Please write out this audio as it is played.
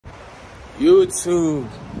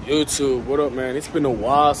YouTube, what up, man? It's been a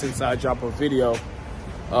while since I dropped a video.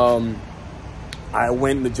 I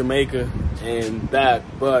went to Jamaica and that,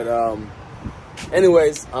 but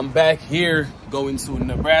anyways, I'm back here going to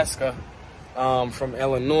Nebraska from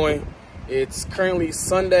Illinois. It's currently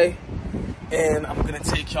Sunday, and I'm gonna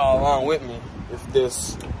take y'all along with me if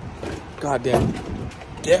this goddamn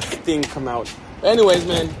death thing come out. Anyways,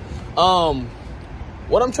 man,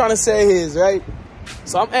 what I'm trying to say is, right,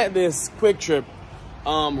 so I'm at this quick trip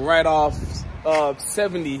right off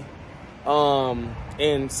 70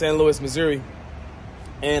 in St. Louis, Missouri,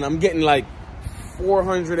 and I'm getting like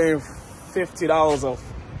 $450 of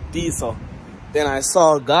diesel. Then I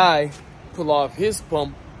saw a guy pull off his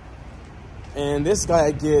pump, and this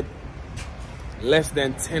guy get less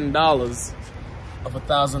than $10 of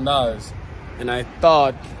 $1,000, and I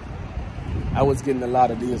thought I was getting a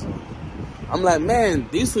lot of diesel. I'm like, man,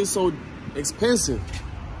 diesel is so expensive.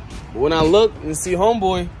 But when I look and see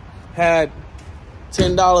homeboy had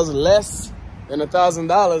 $10 less than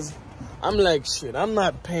 $1,000, I'm like, shit, I'm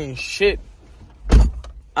not paying shit.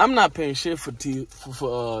 I'm not paying shit for diesel.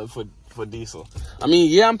 I mean,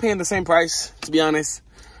 yeah, I'm paying the same price, to be honest,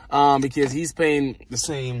 because he's paying the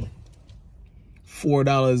same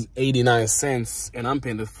 $4.89, and I'm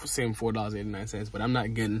paying the same $4.89, but I'm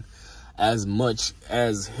not getting as much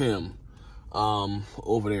as him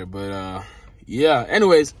over there. But yeah,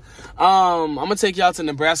 anyways, I'm gonna take y'all to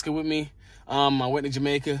Nebraska with me. I went to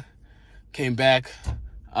Jamaica, came back.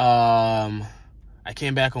 I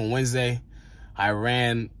came back on Wednesday. I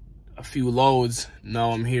ran a few loads.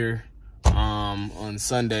 Now I'm here on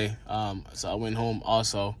Sunday. So I went home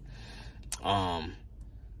also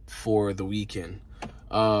for the weekend.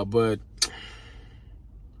 But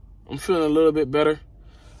I'm feeling a little bit better.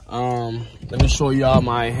 Let me show y'all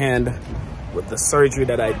my hand with the surgery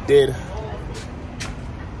that I did.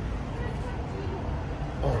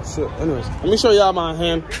 Oh shit. Anyways, let me show y'all my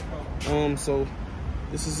hand. So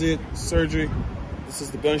this is it, surgery. This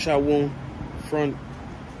is the gunshot wound, front.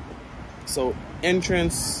 So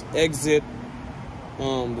entrance, exit,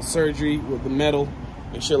 the surgery with the metal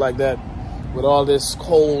and shit like that. With all this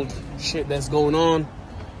cold shit that's going on,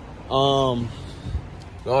 all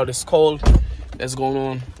this cold that's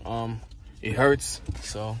going on, it hurts.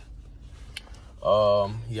 So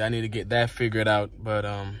yeah, I need to get that figured out. But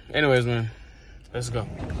anyways, man, let's go.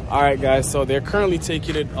 All right, guys, so they're currently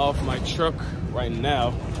taking it off my truck right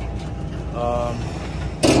now.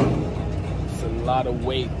 It's a lot of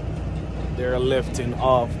weight they're lifting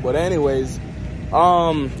off. But anyways,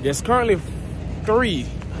 there's currently 3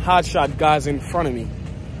 hotshot guys in front of me,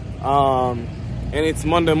 and it's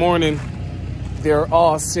Monday morning. They're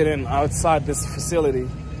all sitting outside this facility.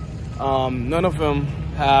 None of them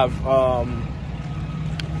have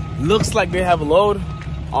looks like they have a load.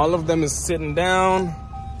 All of them is sitting down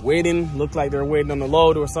waiting. Look like they're waiting on the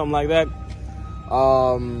load or something like that.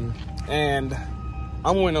 And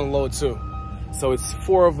I'm waiting on the load too. So it's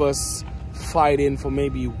 4 of us fighting for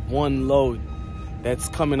maybe 1 load that's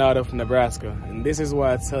coming out of Nebraska. And this is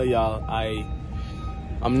why I tell y'all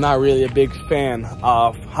I'm not really a big fan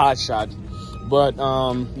of hotshot, but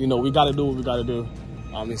you know, we gotta do what we gotta do.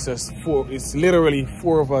 It's literally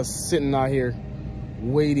 4 of us sitting out here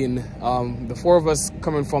waiting. The 4 of us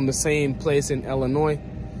coming from the same place in Illinois,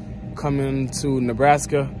 coming to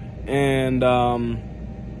Nebraska, and the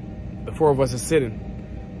 4 of us are sitting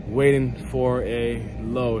waiting for a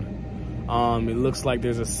load. It looks like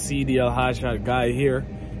there's a CDL hotshot guy here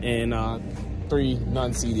and 3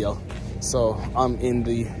 non-CDL. So I'm in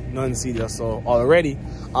the non-CDL, so already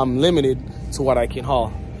I'm limited to what I can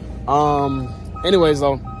haul. Anyways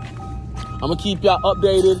though, I'm gonna keep y'all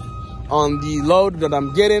updated on the load that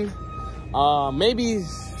I'm getting. Maybe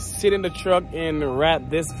sit in the truck and wrap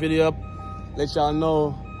this video up, let y'all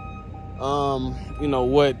know you know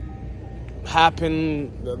what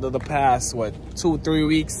happened the past 2-3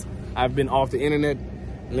 weeks. I've been off the internet,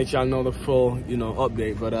 and let y'all know the full, you know,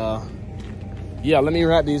 update. But yeah, let me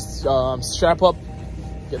wrap these, strap up,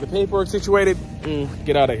 get the paperwork situated, and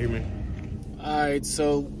get out of here, man. All right,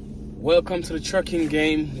 so welcome to the trucking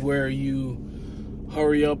game where you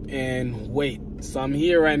hurry up and wait. So I'm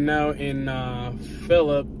here right now in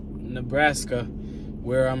Phillip, Nebraska,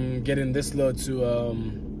 where I'm getting this load to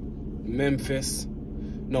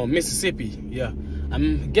Mississippi. Yeah,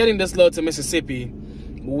 I'm getting this load to Mississippi,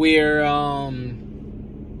 where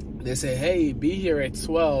they say, hey, be here at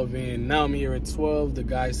 12, and now I'm here at 12. The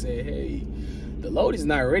guy say, hey, the load is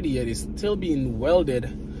not ready yet, it's still being welded.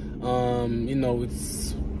 You know,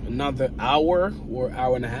 it's another hour or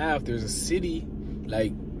hour and a half. There's a city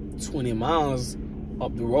like 20 miles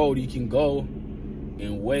up the road you can go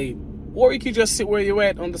and wait or you could just sit where you're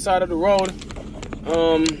at on the side of the road.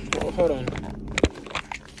 Hold on.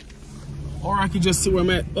 Or I could just sit where I'm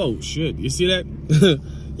at. Oh shit, you see that?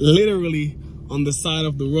 Literally on the side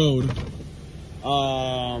of the road,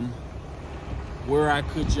 where I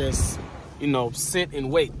could just, you know, sit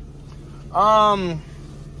and wait. And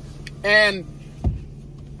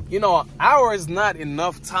you know, an hour is not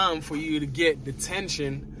enough time for you to get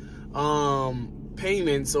detention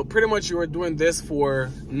payment. So pretty much you were doing this for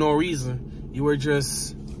no reason. You were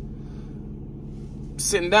just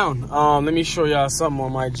sitting down. Let me show y'all something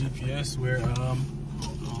on my GPS where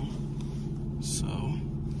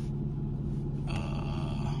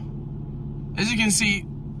as you can see,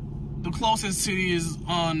 the closest city is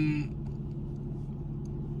on,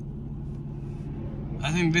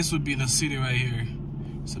 I think this would be the city right here.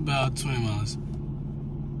 It's about 20 miles.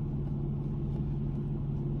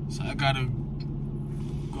 So I gotta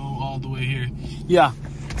go all the way here. Yeah,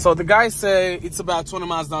 so the guy said it's about 20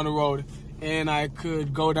 miles down the road, and I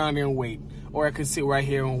could go down there and wait, or I could sit right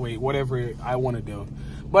here and wait, whatever I want to do.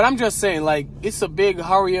 But I'm just saying, like, it's a big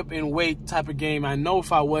hurry up and wait type of game. I know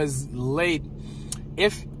if I was late,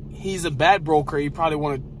 if he's a bad broker, he probably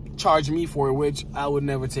want to charge me for it, which I would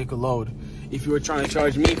never take a load if you were trying to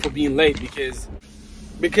charge me for being late, because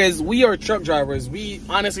we are truck drivers. We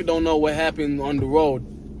honestly don't know what happened on the road.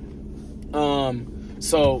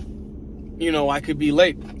 So, you know, I could be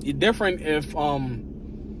late. It's different if, I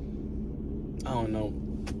don't know,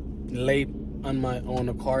 late on my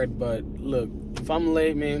own card. But look, if I'm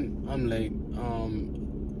late, man, I'm late.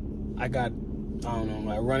 I got, I don't know,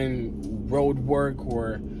 like running road work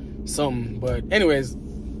or something. But anyways,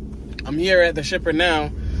 I'm here at the shipper now.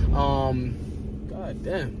 God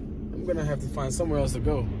damn, I'm gonna have to find somewhere else to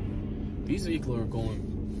go. These vehicles are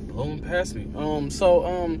blowing past me.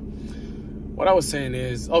 What I was saying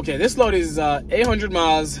is, okay, this load is 800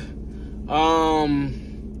 miles.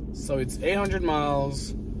 So it's 800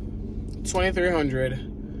 miles, 2,300.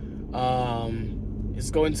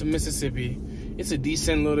 It's going to Mississippi. It's a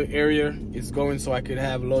decent little area. It's going so I could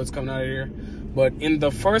have loads coming out of here. But in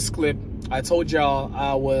the first clip, I told y'all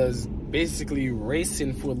I was basically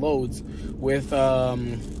racing for loads with a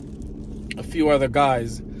few other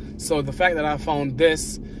guys. So the fact that I found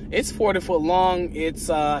this, it's 40 foot long. It's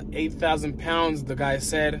 8,000 pounds, the guy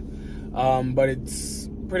said. But it's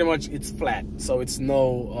pretty much, it's flat. So it's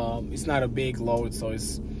no, it's not a big load. So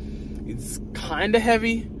it's kind of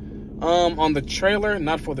heavy on the trailer,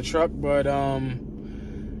 not for the truck, but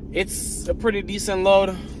it's a pretty decent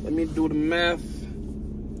load. Let me do the math.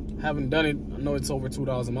 Haven't done it. I know it's over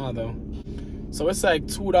 $2 a mile though. So it's like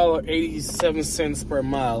 $2.87 per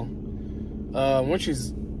mile, which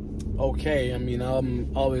is okay. I mean,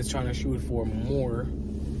 I'm always trying to shoot for more.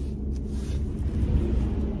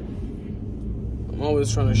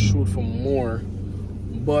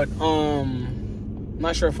 But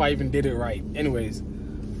not sure if I even did it right. Anyways,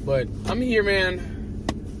 but I'm here, man.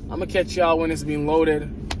 I'm gonna catch y'all when it's being loaded.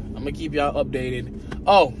 I'm gonna keep y'all updated.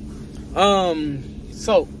 Oh,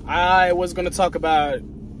 so I was gonna talk about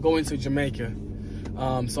going to Jamaica.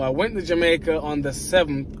 So I went to Jamaica on the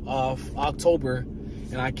 7th of October,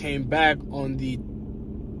 and I came back on the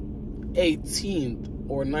 18th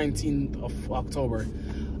or 19th of October.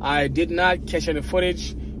 I did not catch any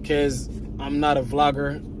footage because I'm not a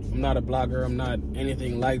vlogger. I'm not a blogger. I'm not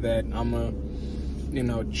anything like that. I'm a, you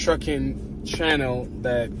know, trucking channel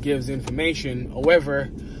that gives information. However,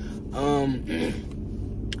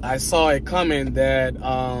 I saw a comment that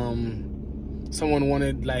someone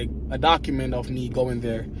wanted like a document of me going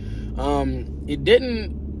there. It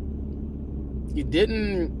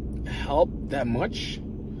didn't help that much,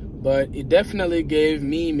 but it definitely gave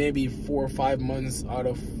me maybe 4 or 5 months out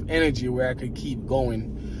of energy where I could keep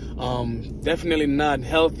going. Definitely not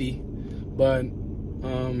healthy, but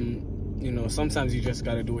you know, sometimes you just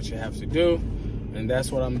got to do what you have to do, and that's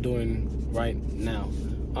what I'm doing right now.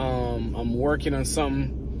 I'm working on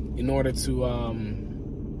something in order to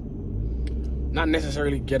not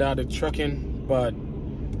necessarily get out of trucking, but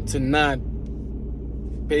to not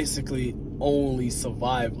basically only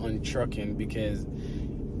survive on trucking, because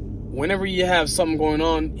whenever you have something going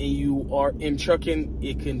on and you are in trucking,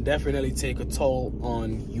 it can definitely take a toll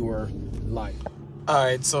on your life.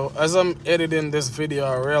 Alright, so as I'm editing this video,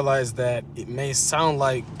 I realized that it may sound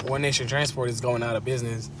like One Nation Transport is going out of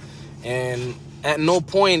business, and at no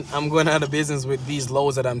point I'm going out of business with these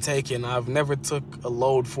loads that I'm taking. I've never took a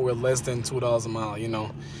load for less than $2 a mile, you know,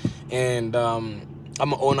 and I'm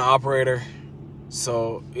an owner operator,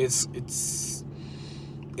 so it's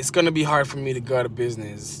gonna be hard for me to go out of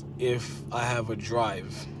business if I have a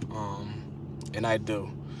drive, and I do.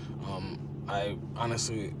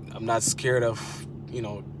 I'm not scared of, you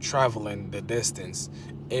know, traveling the distance.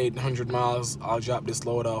 800 miles, I'll drop this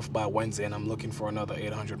load off by Wednesday, and I'm looking for another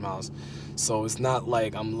 800 miles. So it's not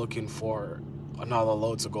like I'm looking for another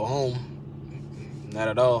load to go home. Not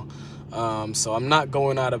at all. So I'm not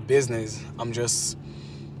going out of business. I'm just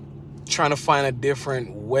trying to find a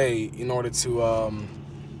different way in order to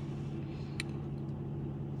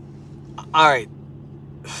all right,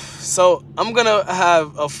 so I'm gonna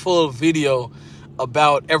have a full video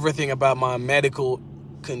about everything about my medical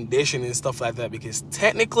condition and stuff like that, because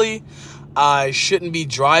technically I shouldn't be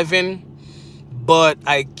driving, but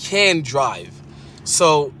I can drive.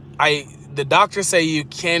 So the doctors say you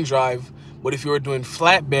can drive, but if you're doing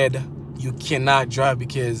flatbed, you cannot drive,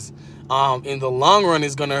 because in the long run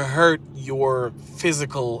it's gonna hurt your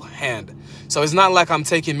physical hand. So it's not like I'm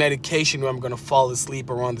taking medication where I'm gonna fall asleep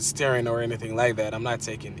around the steering or anything like that. I'm not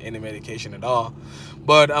taking any medication at all.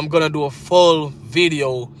 But I'm gonna do a full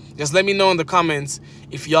video. Just let me know in the comments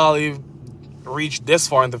if y'all have reached this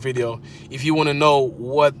far in the video, if you want to know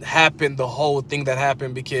what happened, the whole thing that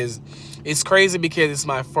happened, because it's crazy, because it's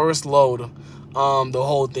my first load. The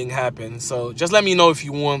whole thing happened. So just let me know if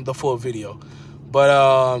you want the full video.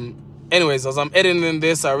 But anyways, as I'm editing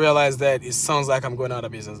this, I realized that it sounds like I'm going out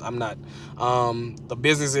of business. I'm not. The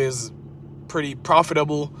business is pretty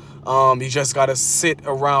profitable. You just gotta sit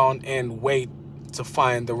around and wait to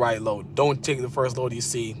find the right load. Don't take the first load you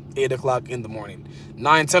see 8 o'clock in the morning.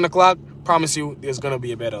 9, 10 o'clock, promise you there's gonna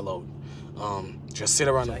be a better load. Just sit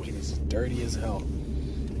around and wait. It's dirty as hell.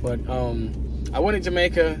 But I went to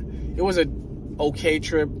Jamaica. It was a okay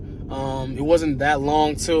trip. It wasn't that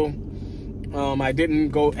long too. I didn't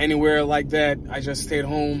go anywhere like that. I just stayed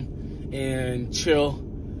home and chill.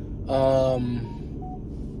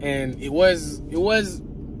 And it was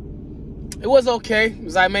okay,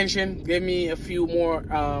 as I mentioned. Gave me a few more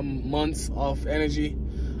months of energy.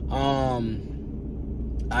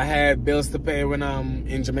 I had bills to pay when I'm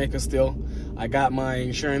in Jamaica still. I got my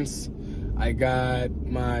insurance. I got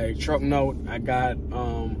my truck note. I got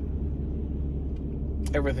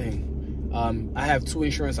everything. I have 2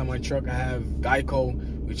 insurance on my truck. I have Geico,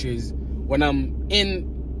 which is when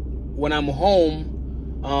I'm home,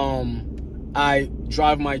 I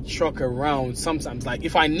drive my truck around sometimes. Like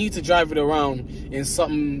if I need to drive it around and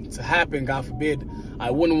something to happen, God forbid,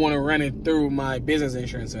 I wouldn't want to run it through my business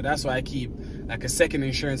insurance. So that's why I keep like a second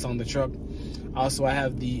insurance on the truck. Also, I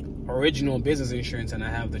have the original business insurance, and I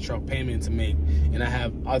have the truck payment to make, and I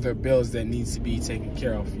have other bills that needs to be taken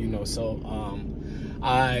care of, you know. So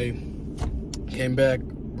I came back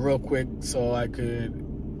real quick so I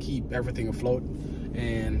could keep everything afloat,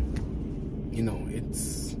 and you know,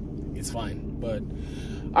 it's fine. But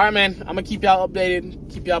all right, man, I'm gonna keep y'all updated,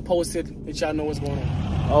 keep y'all posted, let y'all know what's going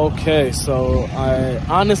on. Okay, so I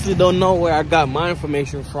honestly don't know where I got my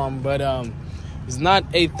information from, but it's not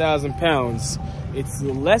 8,000 pounds. It's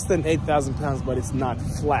less than 8,000 pounds, but it's not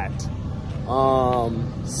flat.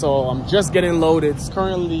 So I'm just getting loaded. It's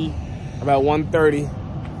currently about 1:30.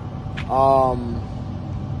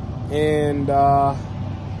 And that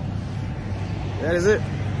is it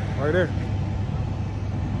right there.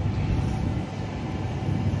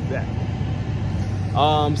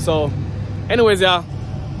 That. So anyways, y'all,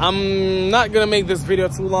 I'm not gonna make this video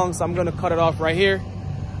too long, so I'm gonna cut it off right here.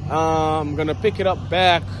 I'm gonna pick it up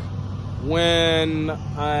back when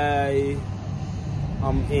I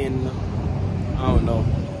am in, I don't know,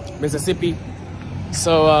 Mississippi.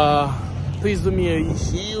 So please do me a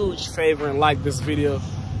huge favor and like this video,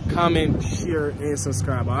 comment, share, and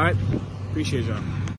subscribe. All right, appreciate y'all.